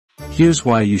Here's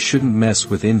why you shouldn't mess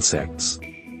with insects.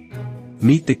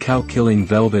 Meet the cow-killing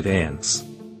velvet ants.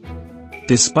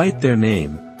 Despite their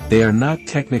name, they are not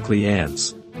technically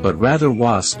ants, but rather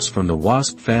wasps from the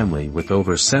wasp family with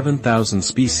over 7,000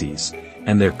 species,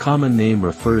 and their common name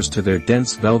refers to their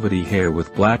dense velvety hair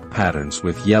with black patterns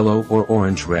with yellow or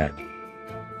orange-red.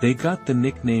 They got the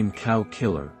nickname cow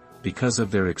killer because of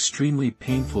their extremely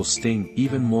painful sting,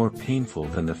 even more painful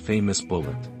than the famous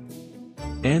bullet.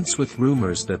 Ants with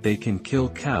rumors that they can kill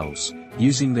cows,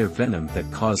 using their venom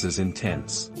that causes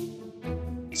intense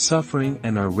suffering,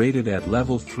 and are rated at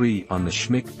level 3 on the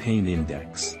Schmick Pain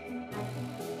Index.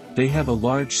 They have a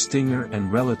large stinger,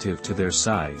 and relative to their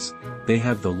size, they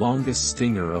have the longest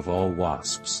stinger of all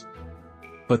wasps.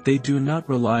 But they do not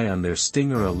rely on their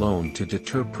stinger alone to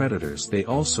deter predators. They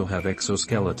also have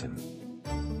exoskeleton.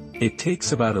 It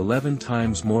takes about 11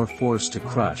 times more force to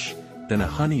crush than a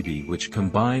honeybee, which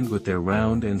combined with their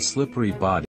round and slippery body